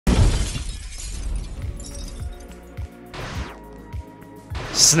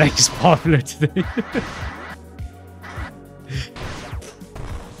Snake is popular today.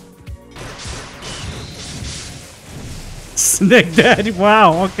 Snake Daddy,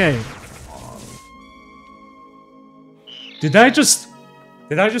 wow, okay. Did I just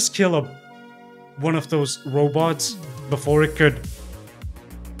kill one of those robots before it could?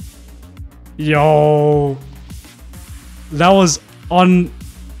 Yo, that was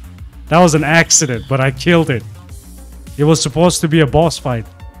an accident, but I killed it. It was supposed to be a boss fight.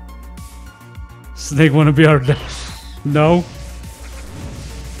 Snake wanna be our dad? No.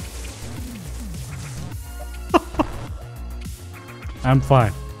 I'm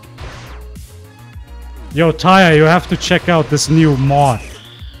fine. Yo, Taya, you have to check out this new mod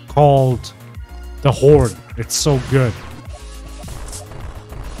called the Horde. It's so good.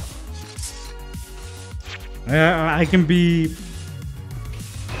 I can be...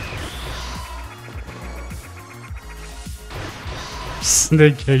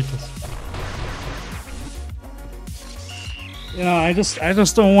 Snake haters. You know, I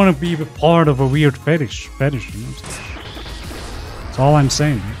just don't want to be a part of a weird fetish. You know what I'm saying? That's all I'm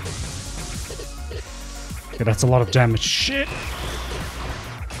saying. Okay, that's a lot of damage. Shit.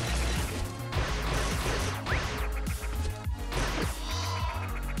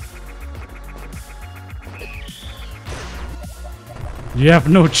 You have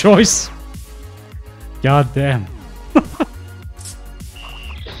no choice. God damn.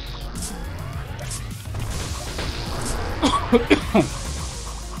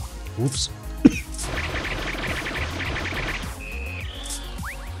 Oops.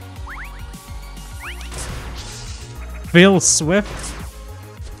 Phil Swift.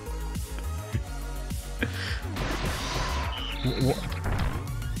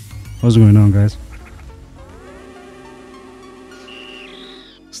 What's going on, guys?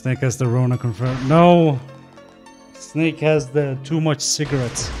 Snake has the Rona confirmed. No! Snake has the too much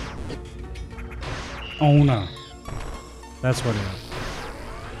cigarettes. Oh no. That's what it is.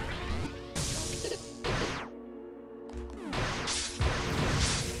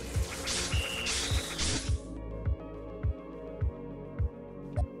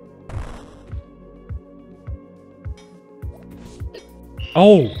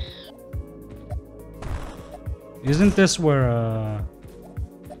 Oh! Isn't this where,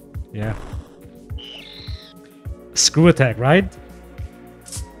 yeah. Screw attack, right?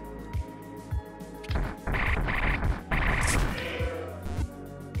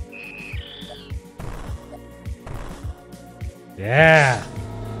 Yeah!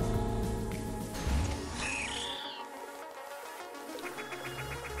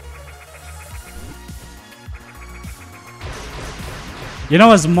 You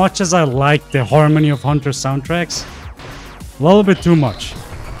know, as much as I like the Harmony of Hunter soundtracks, a little bit too much.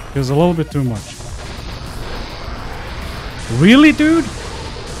 It was a little bit too much. Really, dude?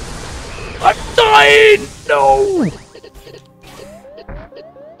 I'm dying! No!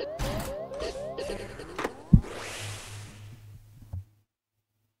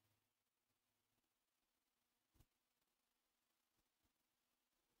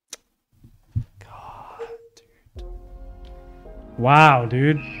 God, dude. Wow,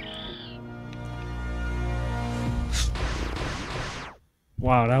 dude.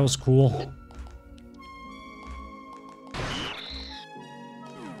 Wow, that was cool.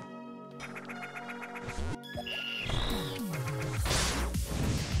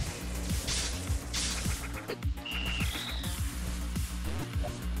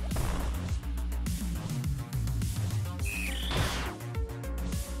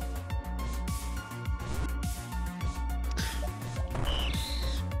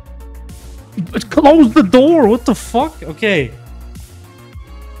 But close the door, what the fuck? Okay.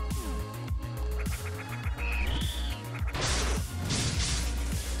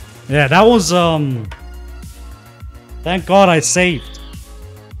 Yeah, that was, thank God I saved.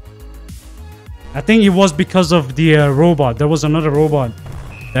 I think it was because of the robot. There was another robot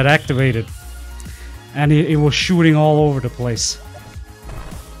that activated. And it was shooting all over the place.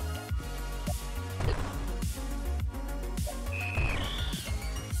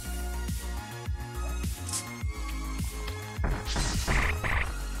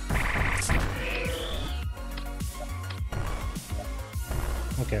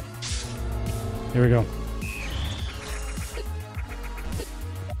 Okay. Here we go.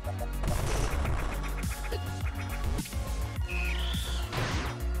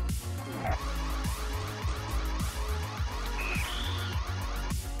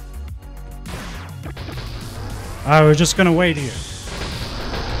 Alright, we're just gonna wait here.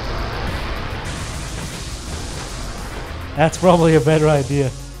 That's probably a better idea.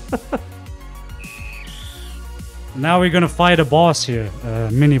 Now we're gonna fight a boss here,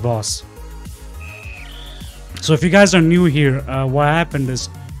 mini boss. So if you guys are new here, what happened is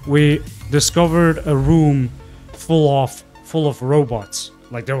we discovered a room full of robots.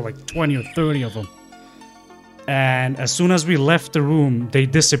 Like there were like 20 or 30 of them. And as soon as we left the room, they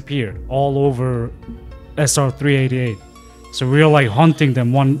disappeared all over SR388. So we were like hunting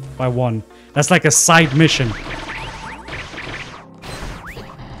them one by one. That's like a side mission.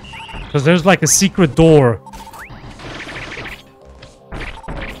 Because there's like a secret door.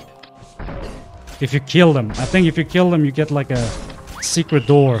 If you kill them. I think if you kill them, you get like a secret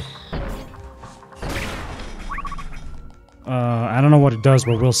door. I don't know what it does,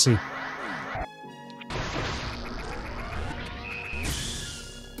 but we'll see.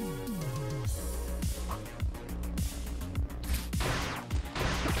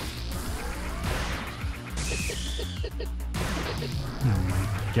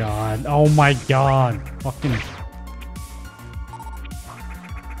 God. Oh my god. Fucking.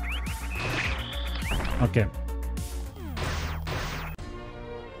 Okay.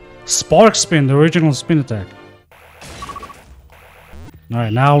 Spark spin, the original spin attack.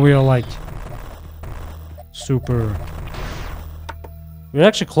 Alright, now we are like super. We're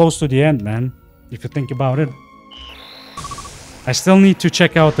actually close to the end, man. If you think about it. I still need to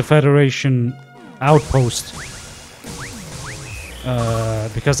check out the Federation outpost.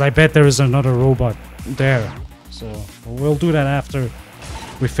 Because I bet there is another robot there. So we'll do that after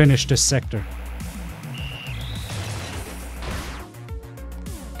we finish this sector.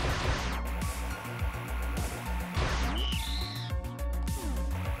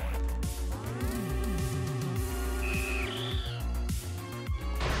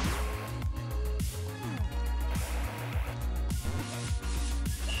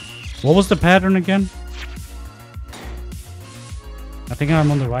 What was the pattern again? I think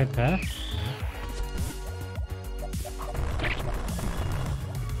I'm on the right path.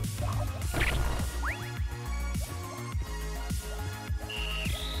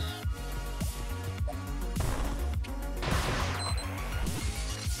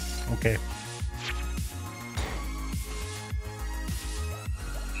 Okay.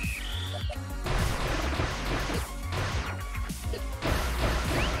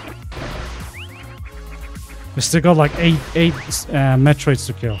 We still got like eight Metroids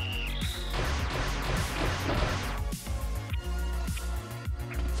to kill.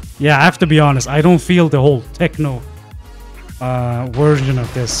 Yeah, I have to be honest. I don't feel the whole techno version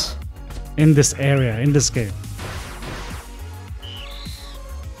of this in this area, in this game.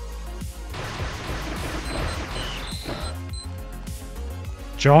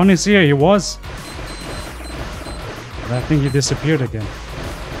 John is here. He was. But I think he disappeared again.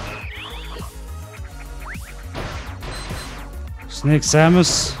 Snake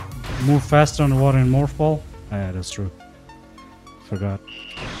Samus, move faster on the water in Morphball. Ah, yeah, that's true. Forgot.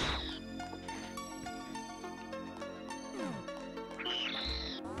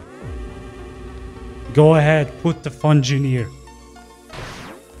 Go ahead, put the Fungineer.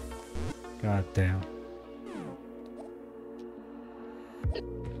 God damn.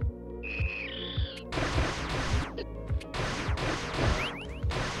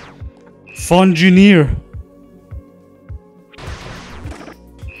 Fungineer.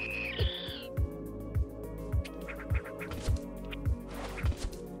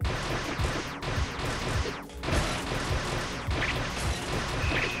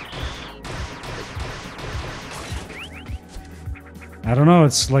 I don't know,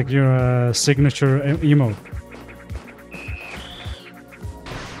 it's like your signature emote.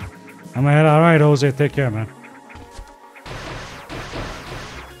 I'm ahead. Alright, Jose, take care, man.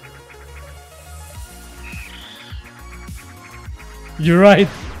 You're right.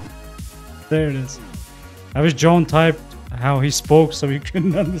 There it is. I wish John typed how he spoke so we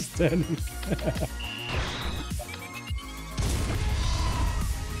couldn't understand him.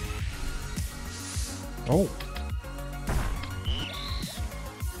 Oh.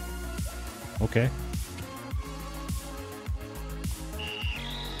 Okay.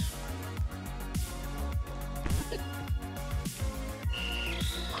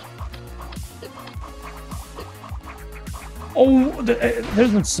 Oh,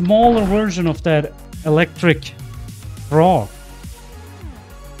 there's a smaller version of that electric frog.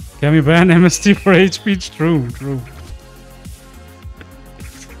 Can we ban MST for HP? True, true.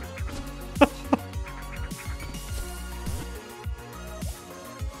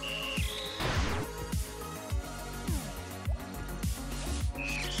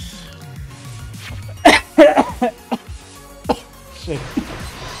 Shit.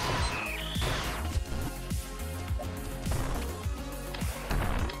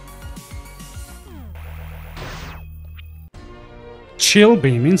 Chill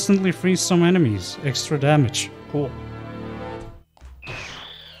beam instantly frees some enemies. Extra damage. Cool.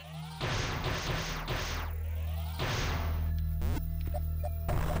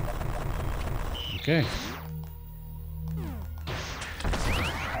 Okay.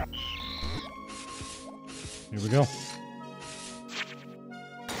 Here we go.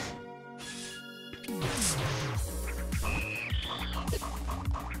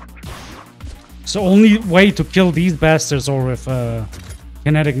 So only way to kill these bastards are with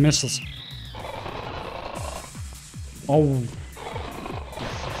kinetic missiles. Oh.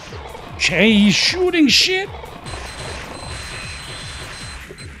 Okay, he's shooting shit.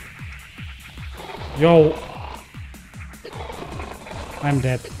 Yo. I'm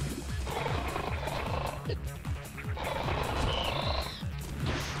dead.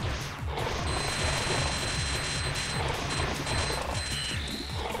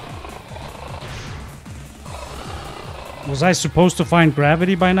 Was I supposed to find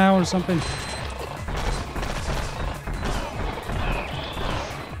gravity by now or something?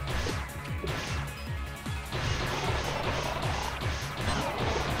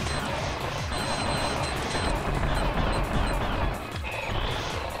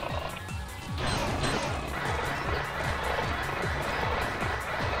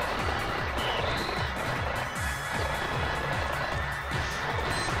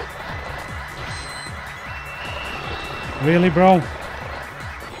 Really, bro?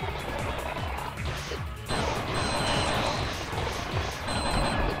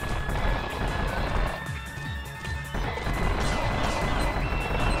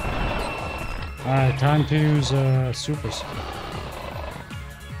 Alright, time to use supers.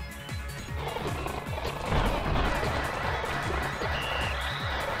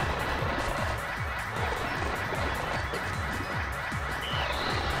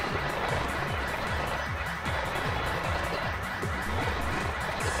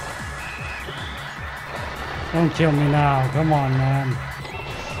 Don't kill me now. Come on, man.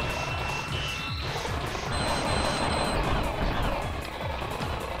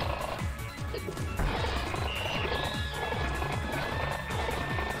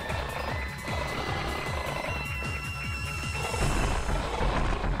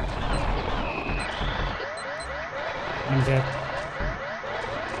 I'm dead.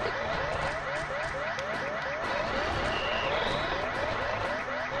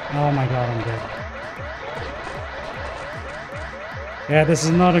 Oh my god, I'm dead. Yeah, this is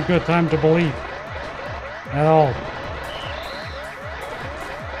not a good time to believe. At all.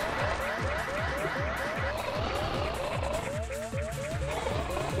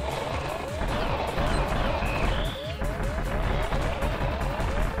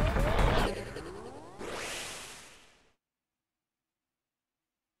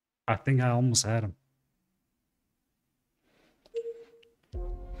 I think I almost had him.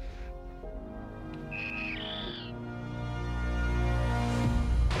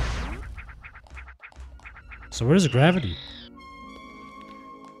 So where's the gravity?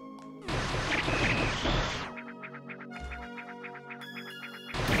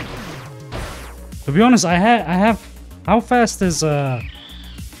 To be honest, I have. How fast is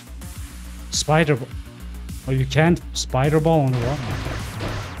spider? Oh, you can't spider ball on the water.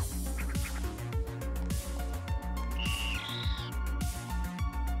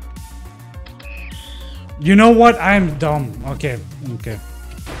 You know what? I'm dumb. Okay, okay.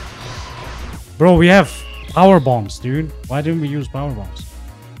 Bro, we have power bombs, dude. Why didn't we use power bombs?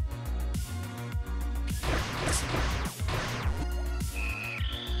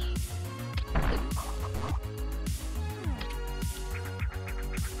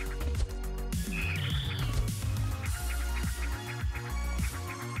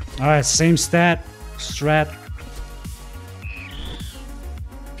 Alright, same strat.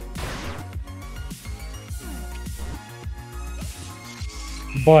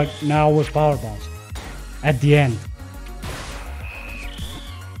 But now with power bombs. At the end.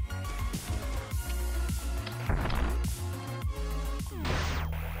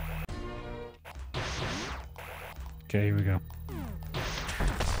 Okay, here we go.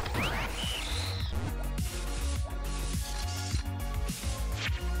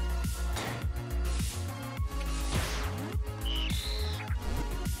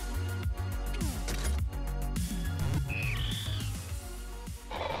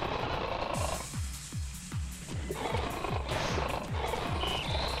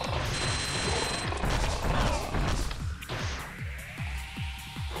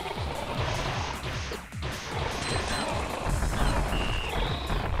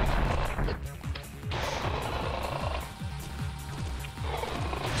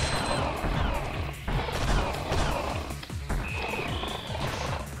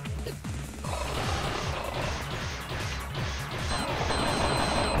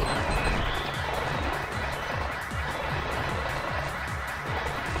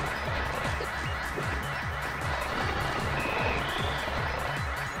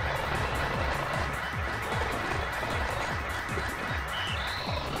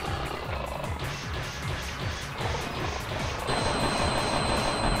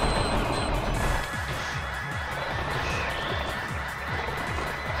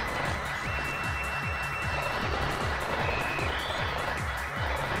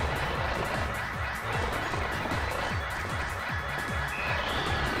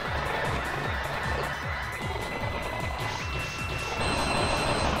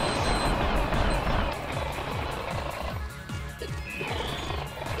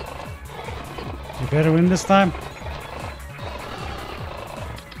 better win this time?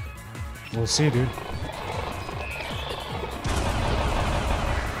 We'll see, dude.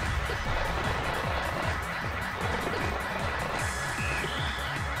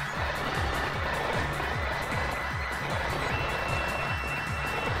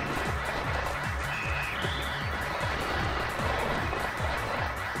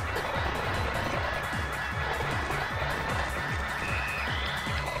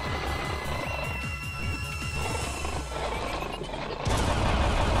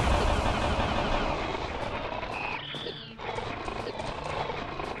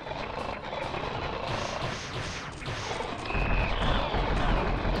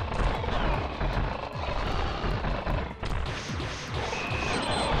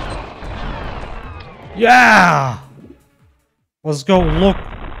 Yeah! Let's go look.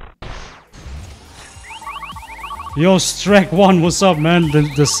 Yo, Strek1, what's up, man?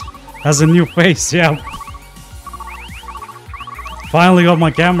 This has a new face, yeah. Finally got my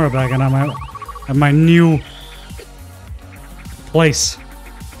camera back and I'm at my new place.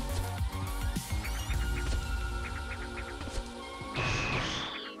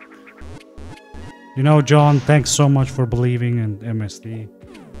 You know, John, thanks so much for believing in MSD.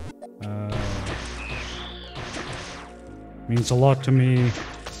 Means a lot to me.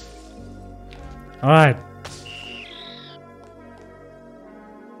 Alright.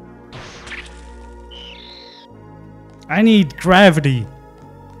 I need gravity.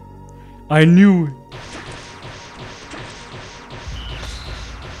 I knew.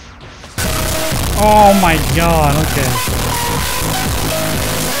 Oh my god, okay.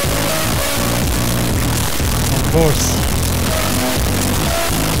 Of course.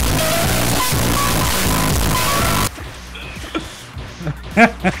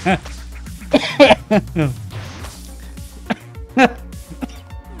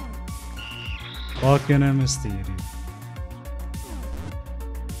 Fucking MSD, dude.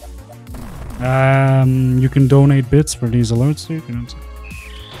 You can donate bits for these alerts, dude. You know what I'm saying?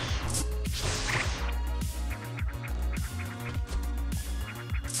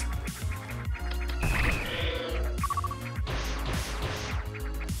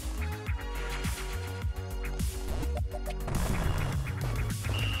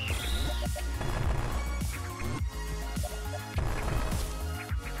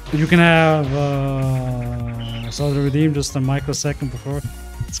 You can have I saw the redeem just a microsecond before.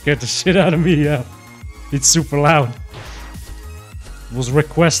 It scared the shit out of me, yeah. It's super loud. It was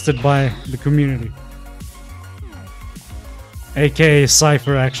requested by the community. AKA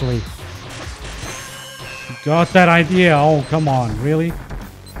Cypher, actually. Got that idea? Oh, come on, really?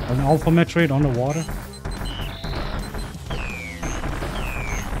 An Alpha Metroid underwater?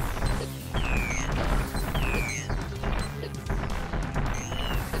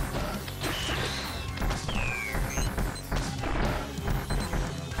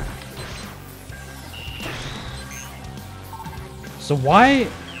 So why?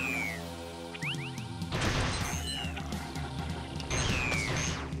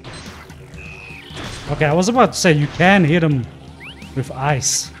 Okay, I was about to say you can hit him with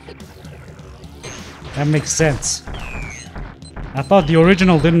ice. That makes sense. I thought the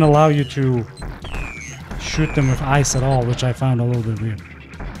original didn't allow you to shoot them with ice at all, which I found a little bit weird.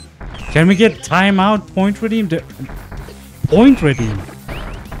 Can we get timeout point redeem? Point redeem?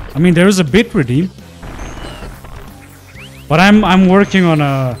 I mean, there is a bit redeem. But I'm working on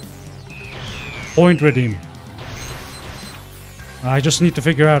a point redeem. I just need to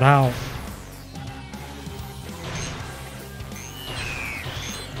figure out how.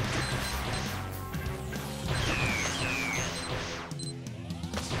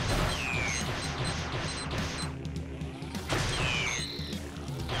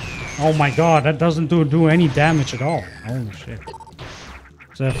 Oh my god, that doesn't do any damage at all. Holy shit.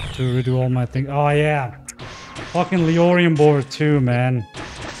 So I have to redo all my things. Oh yeah. Fucking Leorium board too, man.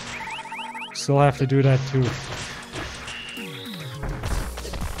 Still have to do that too.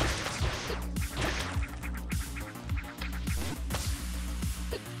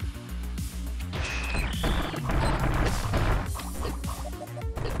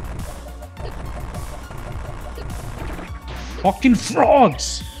 Fucking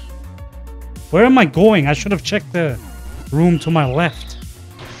frogs! Where am I going? I should have checked the room to my left.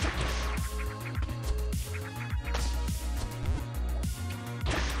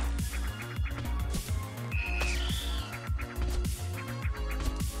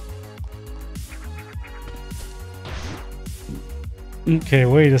 Okay,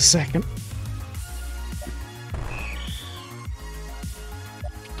 wait a second.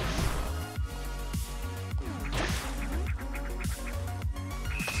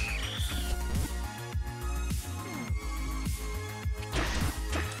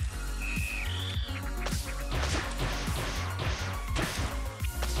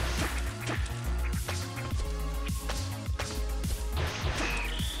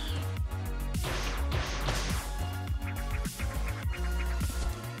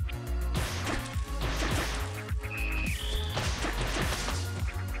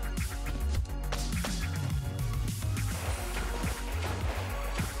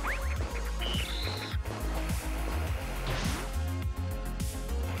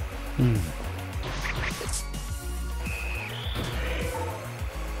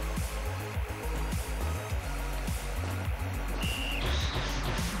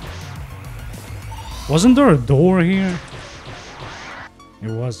 Wasn't there a door here?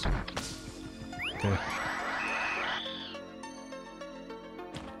 It was. Okay.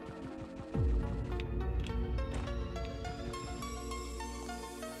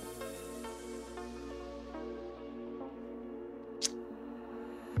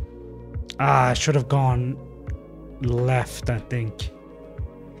 Ah, I should have gone left, I think.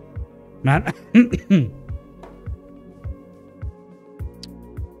 Man.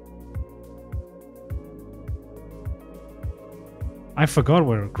 I forgot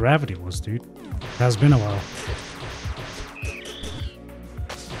where gravity was, dude. It has been a while.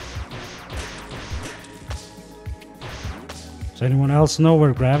 Does anyone else know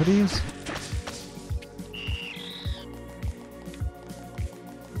where gravity is?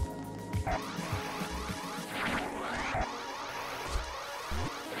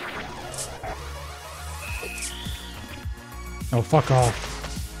 Oh, fuck off.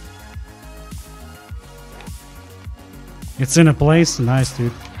 It's in a place? Nice,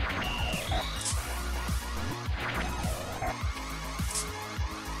 dude.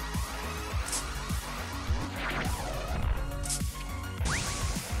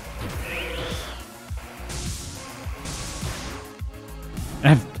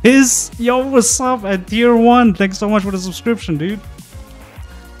 And Piz, yo, what's up at tier 1? Thanks so much for the subscription, dude.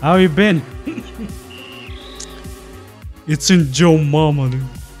 How you been? It's in Joe Mama, dude.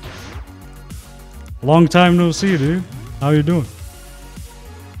 Long time no see, dude. How you doing?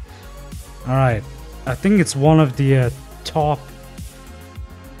 Alright. I think it's one of the top...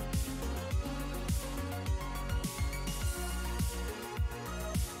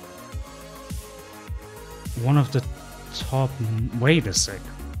 One of the top... Wait a sec.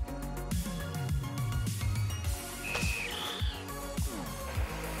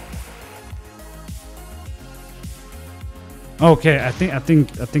 Okay, I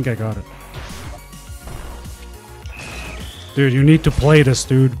think I got it. Dude, you need to play this,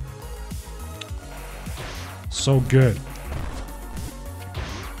 dude. So good.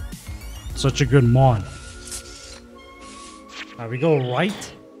 Such a good mod. We go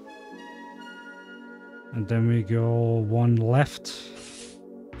right. And then we go one left.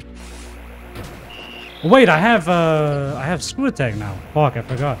 Wait, I have screw attack now. Fuck, I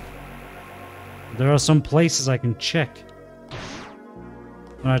forgot. There are some places I can check.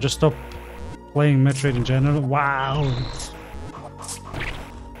 I just stopped playing Metroid in general. Wow.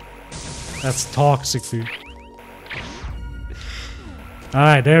 That's toxic, dude.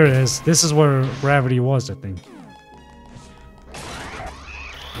 Alright, there it is. This is where gravity was, I think.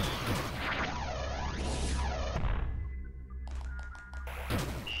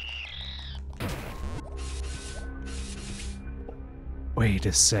 Wait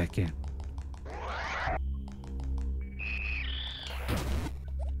a second.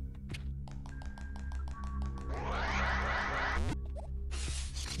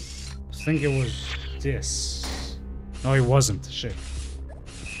 I think it was this. No, it wasn't. Shit.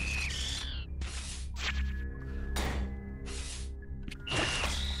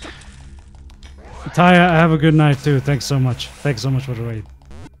 Taya, have a good night too. Thanks so much. Thanks so much for the raid.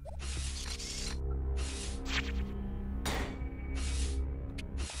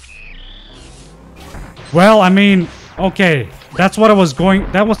 Well, I mean, okay. That's what I was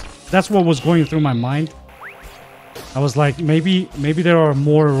going. That's what was going through my mind. I was like, maybe there are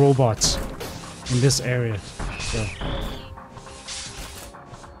more robots in this area. So.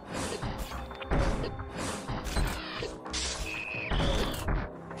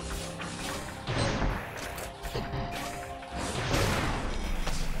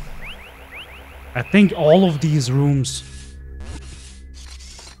 I think all of these rooms.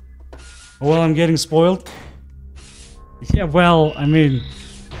 Oh, well, I'm getting spoiled. Yeah, well, I mean,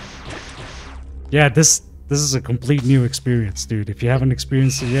 yeah, this is a complete new experience, dude. If you haven't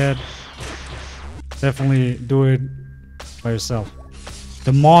experienced it yet, definitely do it by yourself.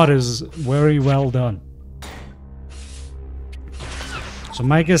 The mod is very well done. So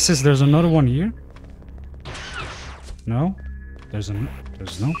my guess is there's another one here. No, there's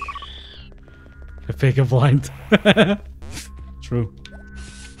no. A fake a blind. True.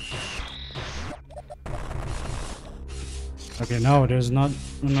 Okay, no, there's not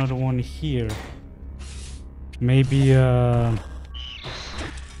another one here. Maybe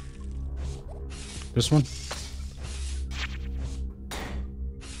this one?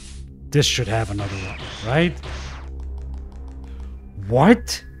 This should have another one, right?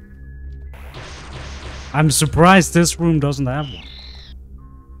 What? I'm surprised this room doesn't have one.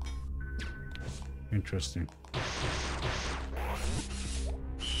 Interesting.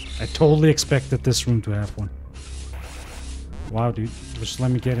 I totally expected this room to have one. Wow, dude. Just let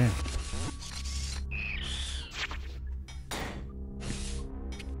me get in.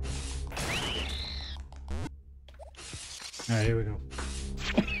 Alright, here we go.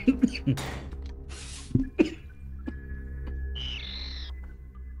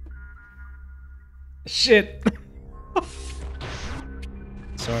 Shit!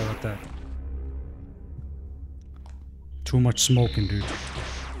 Sorry about that. Too much smoking, dude.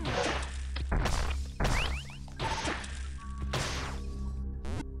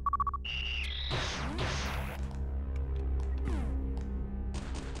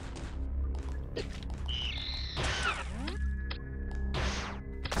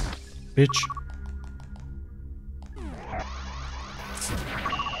 Bitch.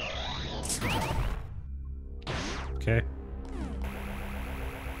 Okay.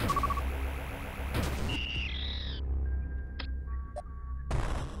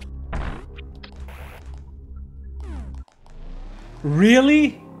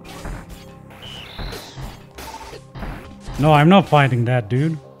 Really? No, I'm not fighting that,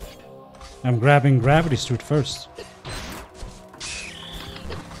 dude. I'm grabbing gravity suit first.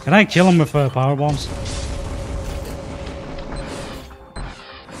 Can I kill him with power bombs?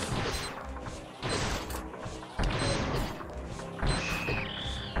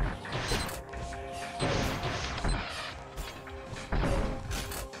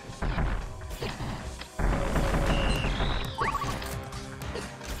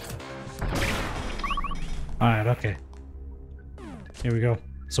 Alright, okay. Here we go.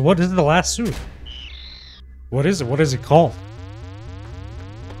 So what is the last suit? What is it? What is it called?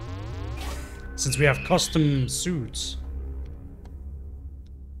 Since we have custom suits.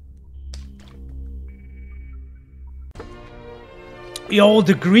 Yo,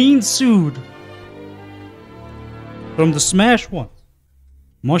 the green suit! From the Smash one.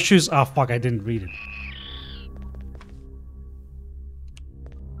 Mushes. Ah, fuck, I didn't read it.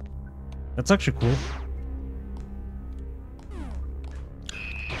 That's actually cool.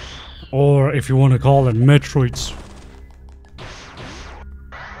 Or if you want to call it Metroids.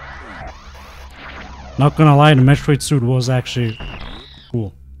 Not gonna lie, the Metroid suit was actually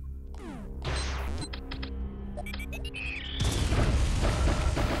cool.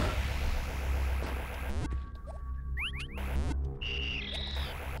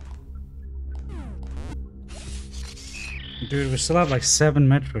 Dude, we still have like 7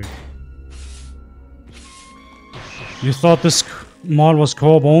 Metroid. You thought this mod was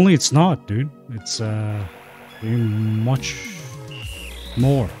co-op only? It's not, dude. It's much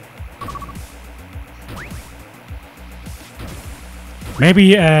more.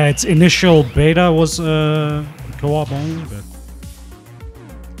 Maybe its initial beta was co-op only, but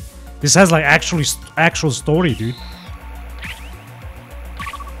this has like actual story, dude.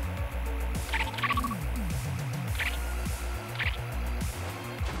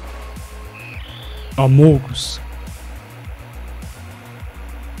 Amogus.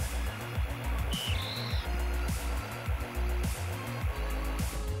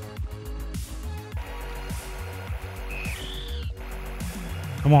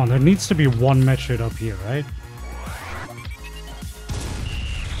 Come on, there needs to be one Metroid up here, right?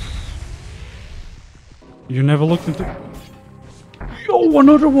 You never looked into... Yo,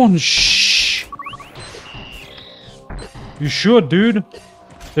 another one! Shh! You should, dude.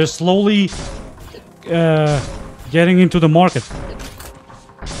 They're slowly getting into the market.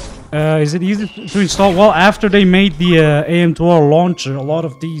 Is it easy to install? Well, after they made the AM2R launcher, a lot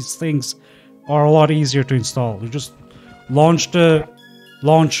of these things are a lot easier to install. You just launch the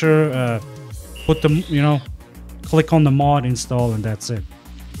launcher, put the, you know, click on the mod, install, and that's it.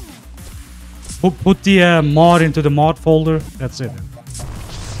 Put the mod into the mod folder, that's it.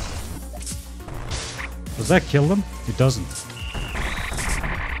 Does that kill them? It doesn't.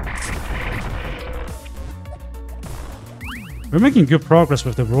 We're making good progress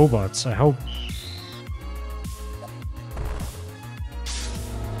with the robots, I hope.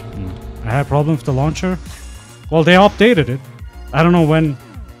 I had a problem with the launcher. Well, they updated it. I don't know when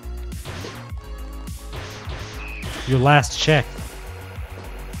you last checked.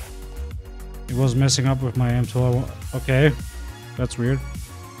 It was messing up with my AM2R. Okay, that's weird.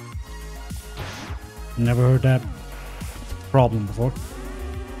 Never heard that problem before.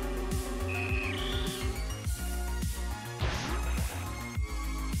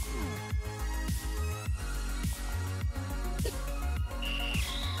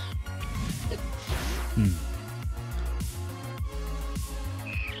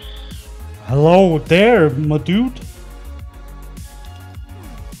 Hello there, my dude.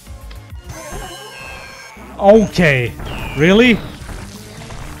 Okay. Really?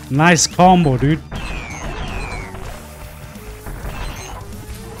 Nice combo, dude.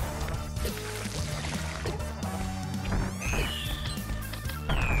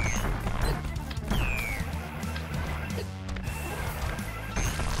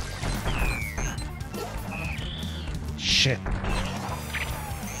 Shit.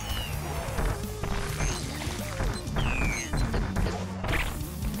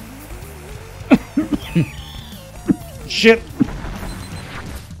 Shit.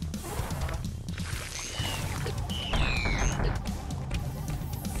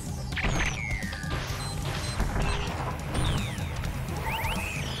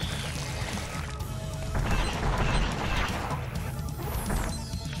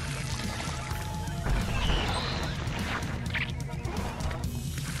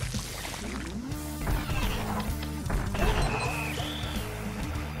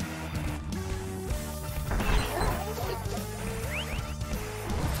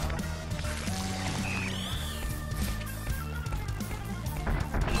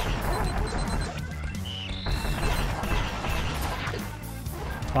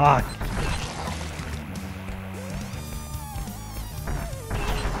 Fuck.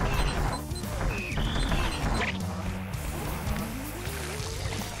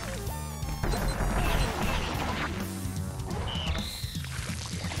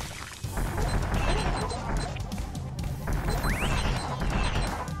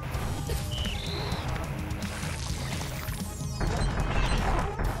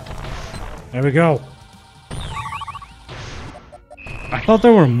 There we go. I thought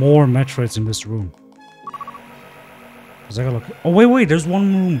there were more Metroids in this room. I gotta look. Oh wait, there's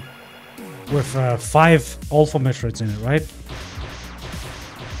one room with 5 Alpha Metroids in it, right?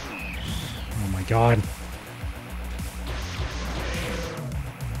 Oh my god.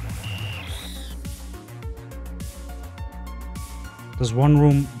 There's one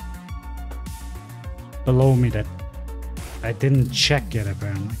room below me that I didn't check yet,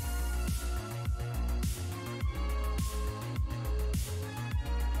 apparently.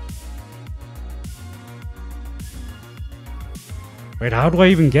 Wait, how do I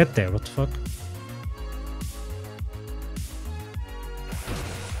even get there? What the fuck?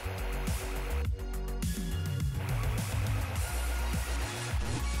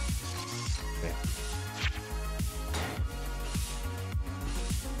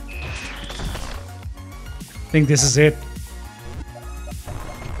 I think this is it.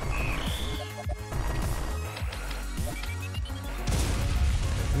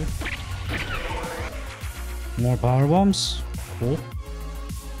 More power bombs. Cool.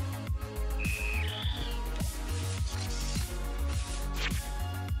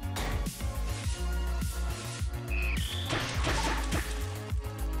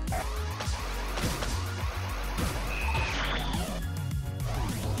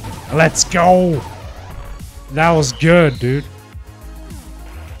 Let's go! That was good, dude.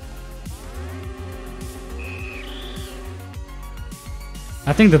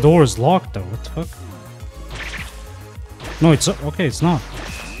 I think the door is locked though. What the fuck? No, it's okay, it's not.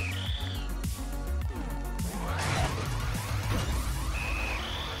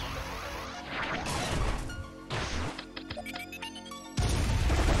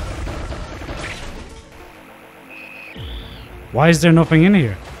 Why is there nothing in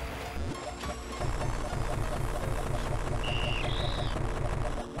here?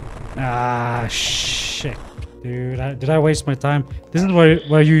 Ah, shit. Dude, did I waste my time? This is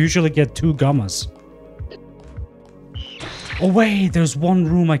where you usually get 2 gammas. Oh wait, there's one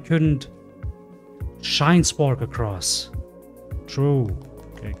room I couldn't shine spark across. True.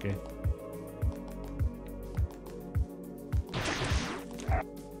 Okay.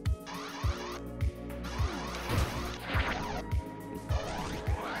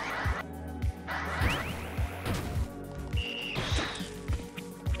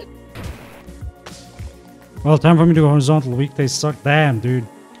 Well, time for me to go horizontal. Weekdays suck. Damn, dude.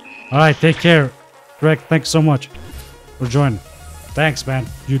 Alright, take care. Greg, thanks so much for joining. Thanks, man.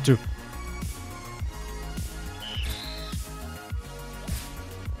 You too.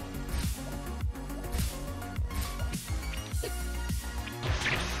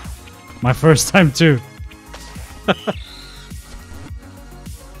 My first time too.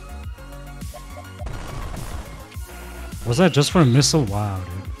 Was that just for a missile? Wow,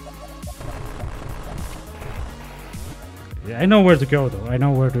 dude. Yeah, I know where to go though. I know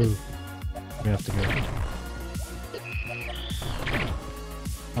where we have to go.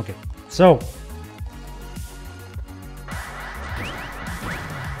 Okay, so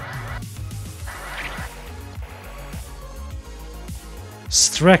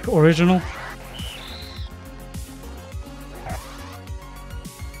Strek original.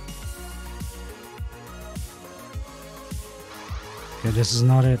 Okay, this is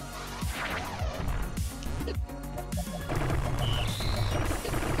not it.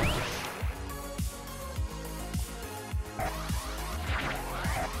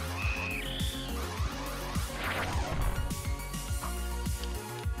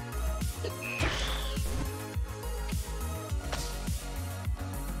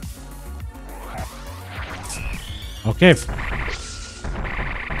 Okay.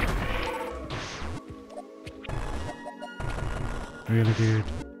 Really, dude.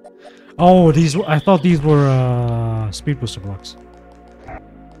 Oh, these. I thought these were speed booster blocks.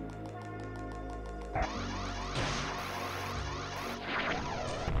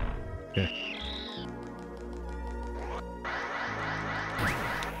 Okay.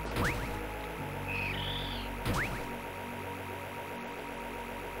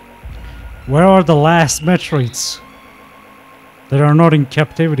 Where are the last Metroids? That are not in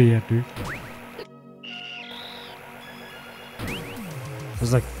captivity yet, dude.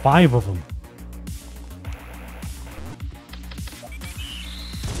 There's like 5 of them.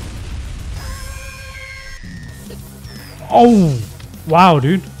 Oh! Wow,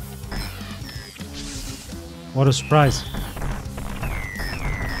 dude. What a surprise.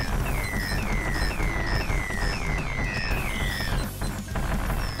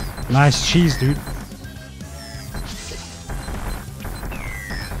 Nice cheese, dude.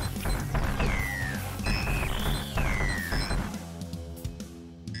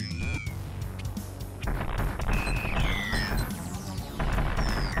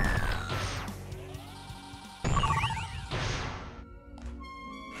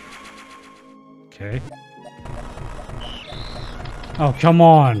 Okay. Oh, come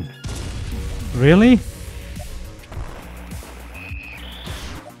on. Really?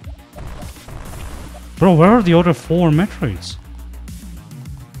 Bro, where are the other 4 Metroids?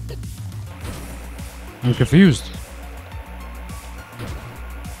 I'm confused.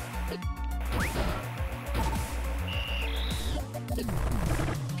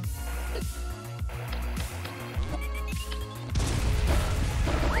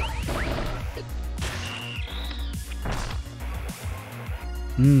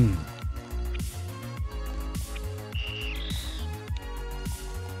 Hmm.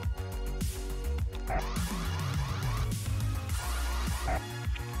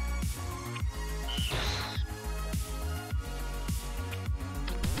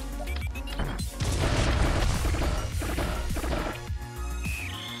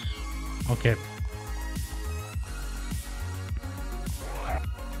 Okay.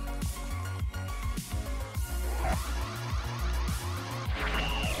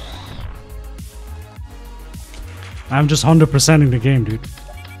 I'm just 100%ing the game, dude.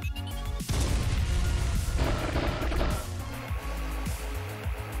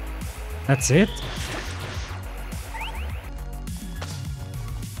 That's it?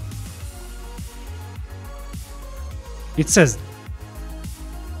 It says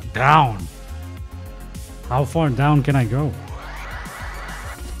down. How far down can I go?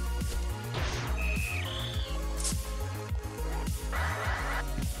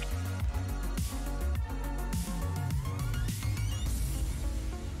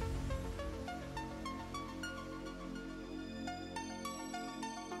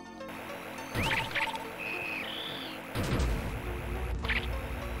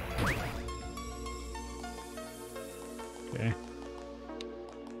 Okay.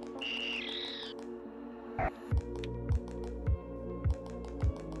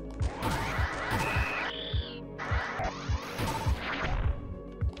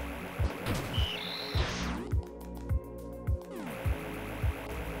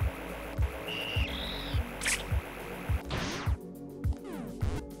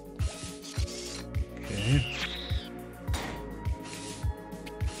 Okay.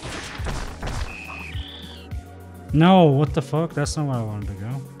 No, what the fuck? That's not where I wanted to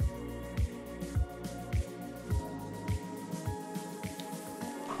go.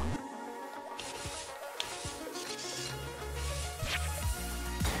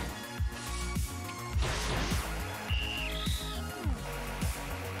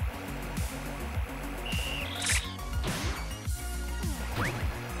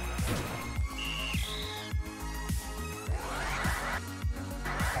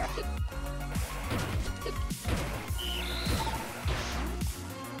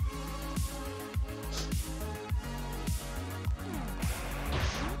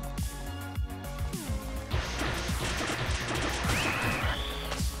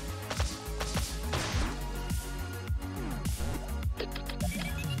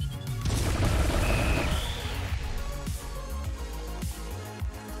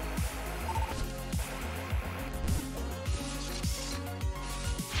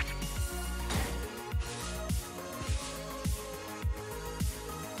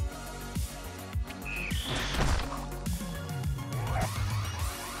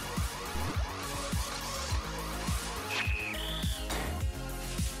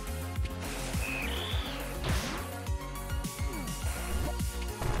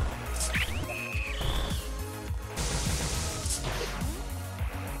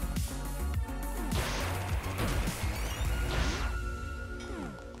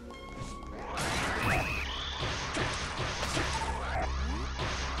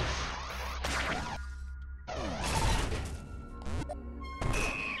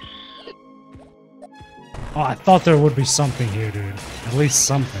 Oh, I thought there would be something here, dude. At least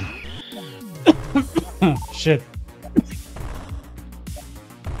something. Shit.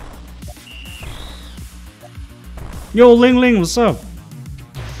 Yo, Ling Ling, what's up?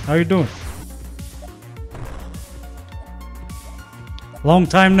 How you doing? Long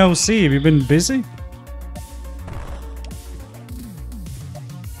time no see. Have you been busy?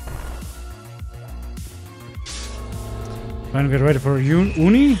 Trying to get ready for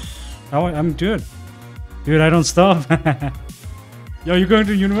uni? Oh, I'm good. Dude, I don't stop. Yo, you going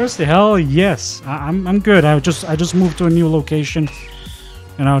to university? Hell yes. I'm good. I just moved to a new location.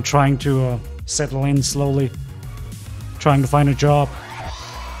 And I'm trying to settle in slowly. Trying to find a job.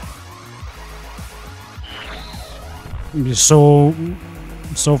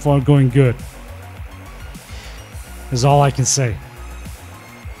 So far going good. Is all I can say.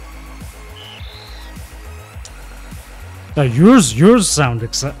 Yours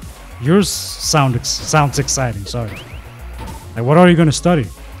sounds exciting. Sorry. Like, what are you gonna study?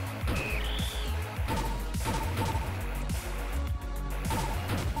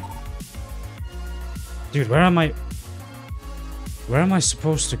 Dude, where am I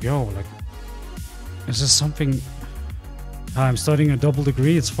supposed to go? Like, is this something? I'm studying a double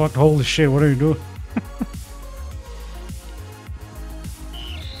degree. It's fucked. Holy shit! What are you doing?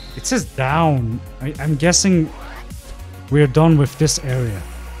 It says down. I'm guessing we're done with this area.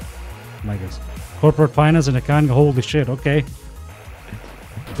 I guess. Corporate finance and accounting. Holy shit. Okay.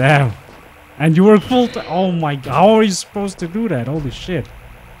 Damn. And you work full time. Oh my god. How are you supposed to do that? Holy shit.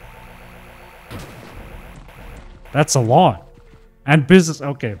 That's a lot. And business.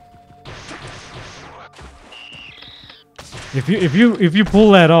 Okay. If you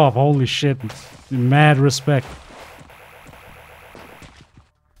pull that off, holy shit. Mad respect.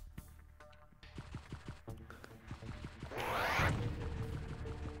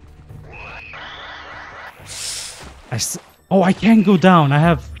 Oh, I can't go down. I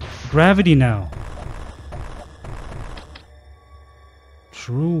have gravity now.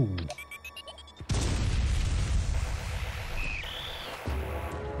 True.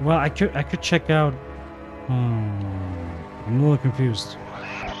 Well, I could check out. I'm a little confused.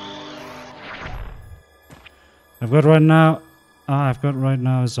 I've got right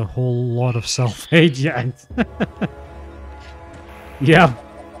now is a whole lot of self-hate. Yeah. Yeah.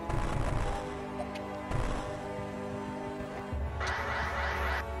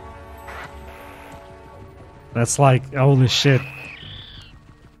 That's like, holy shit.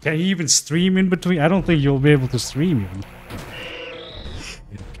 Can you even stream in between? I don't think you'll be able to stream even.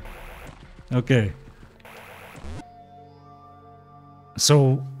 Okay.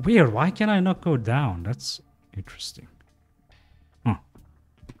 So, weird. Why can I not go down? That's interesting. Huh.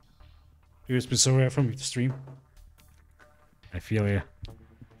 It's been so rare for me to stream. I feel ya.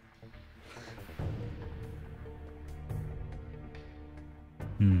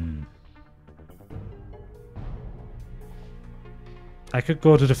 I could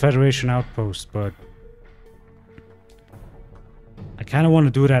go to the Federation outpost, but I kind of want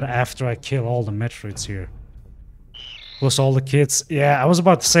to do that after I kill all the Metroids here. Plus all the kids. Yeah, I was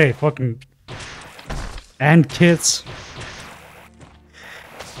about to say, fucking... And kids.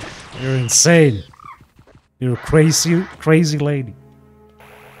 You're insane. You're a crazy, crazy lady.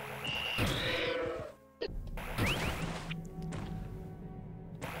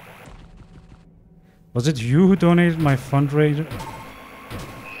 Was it you who donated my fundraiser?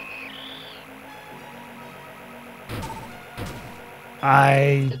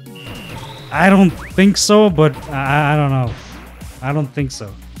 I don't think so, but I don't know. I don't think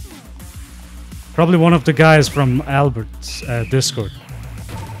so. Probably one of the guys from Albert's Discord.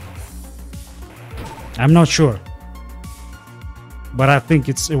 I'm not sure, but I think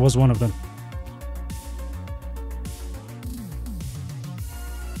it was one of them.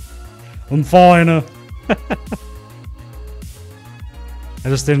 I'm fine. I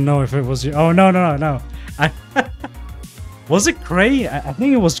just didn't know if it was you. Oh no! Was it Cray? I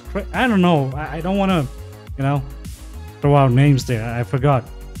think it was Cray. I don't know. I don't want to, throw out names there. I forgot.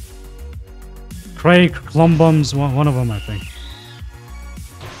 Cray, Clumbums, one of them, I think.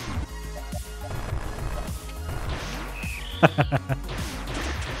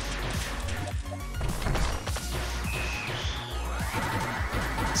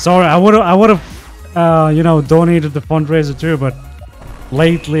 Sorry, I would have, donated the fundraiser too, but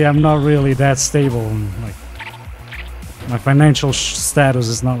lately I'm not really that stable. And, like, my financial status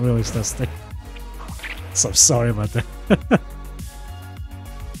is not really that stable. So sorry about that.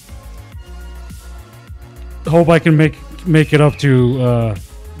 Hope I can make it up to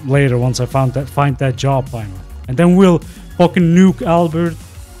later once I find that job finally, and then we'll fucking nuke Albert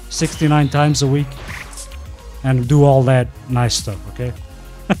 69 times a week. and do all that nice stuff, okay?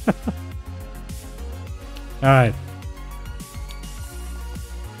 Alright.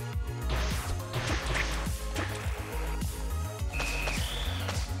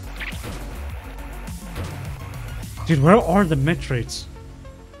 Dude, where are the Metroids?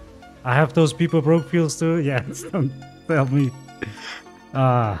 I have those people broke fields too? Yeah, don't tell me.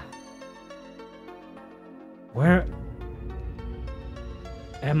 Where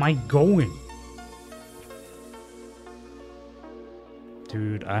am I going?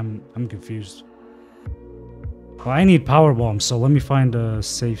 Dude, I'm confused. Well, I need power bombs, so let me find a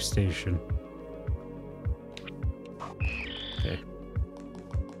safe station. Okay.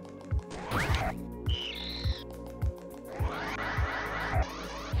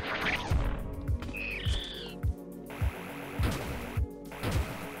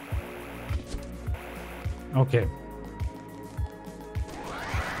 Okay.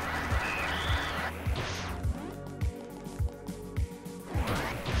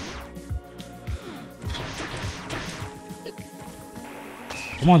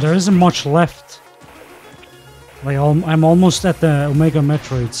 Come on, there isn't much left. Like, I'm almost at the Omega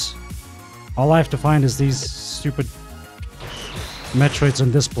Metroids. All I have to find is these stupid Metroids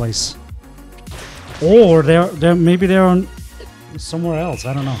in this place. Or maybe they're on somewhere else.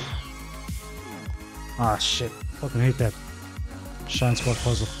 I don't know. Ah, shit. Fucking hate that Shine Squad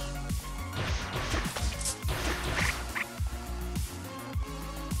puzzle.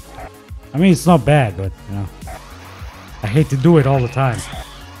 I mean, it's not bad, but, you know, I hate to do it all the time.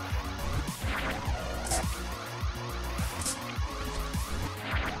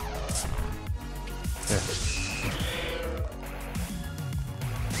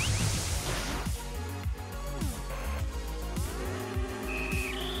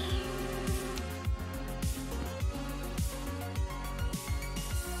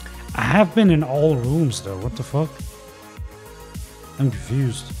 I have been in all rooms though, what the fuck? I'm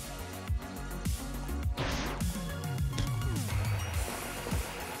confused.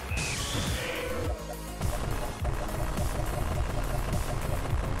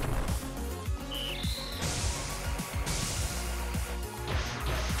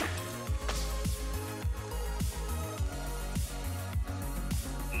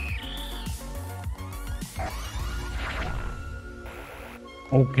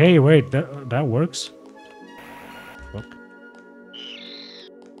 Okay, wait, that works. Fuck.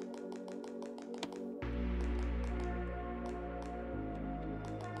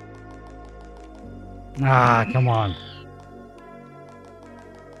 Ah, come on.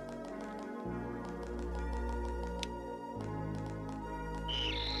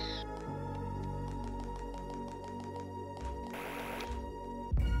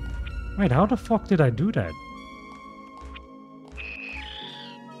 Wait, how the fuck did I do that?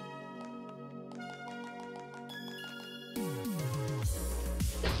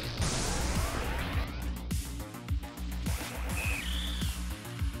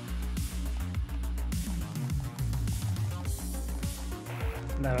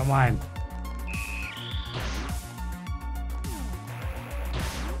 Never mind.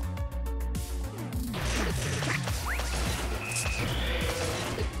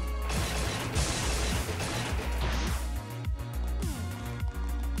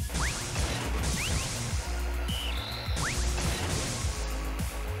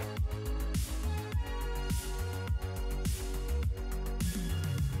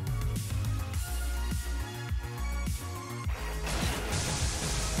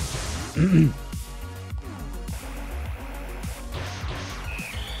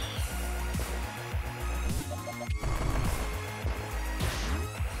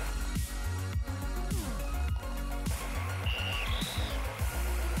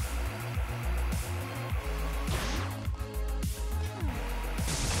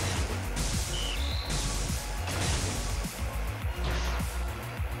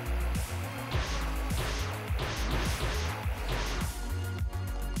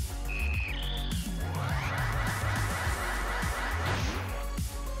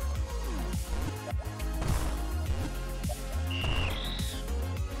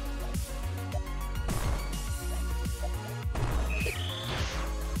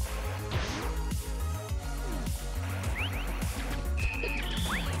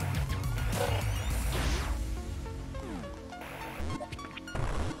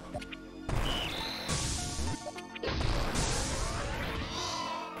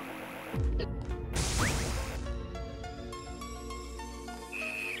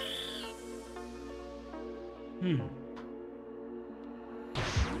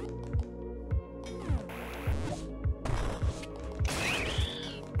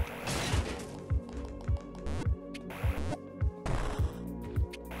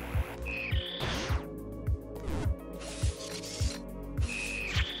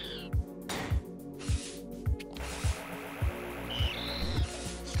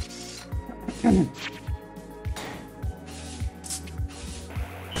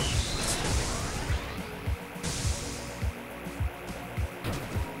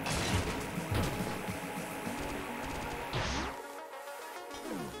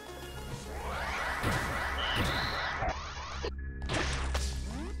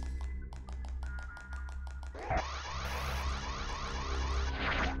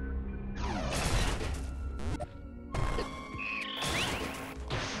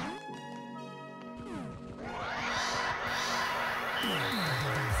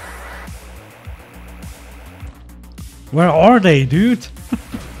 Where are they, dude?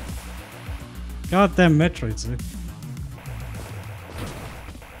 Goddamn Metroids, dude.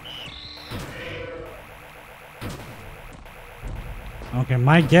 Okay,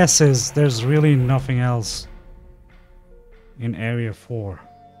 my guess is there's really nothing else in Area 4.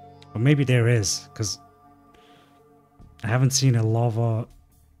 Or maybe there is, because I haven't seen a lava,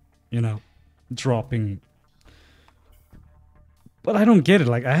 you know, dropping. But I don't get it.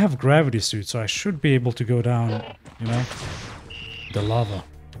 Like, I have gravity suit, so I should be able to go down, you know, the lava.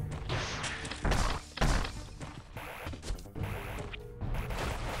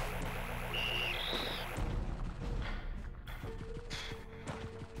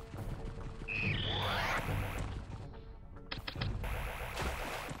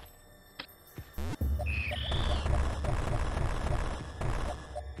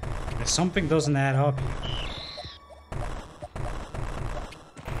 If something doesn't add up here.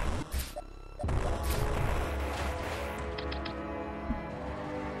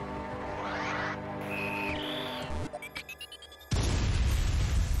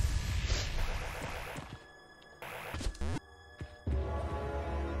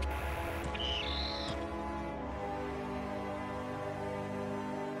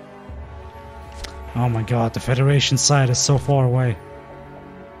 Oh my god, the Federation side is so far away.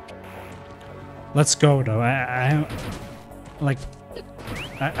 Let's go though. I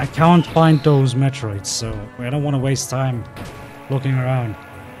can't find those Metroids, so I don't want to waste time looking around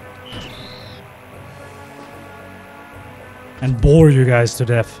and bore you guys to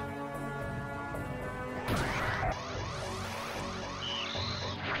death.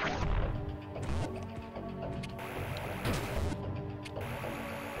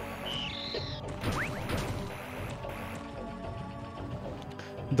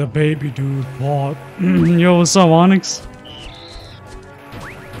 The baby dude bought. Yo, what's up, Onyx?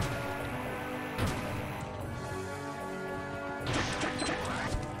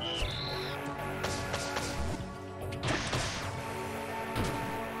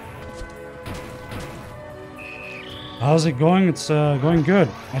 How's it going? It's going good.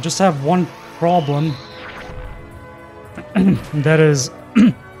 I just have one problem. That is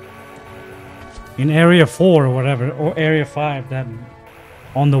in Area 4 or whatever, or Area 5, that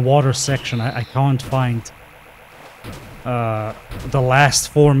on the water section, I can't find the last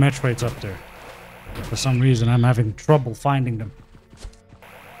 4 Metroids up there. For some reason, I'm having trouble finding them.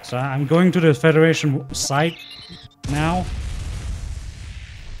 So I'm going to the Federation site now.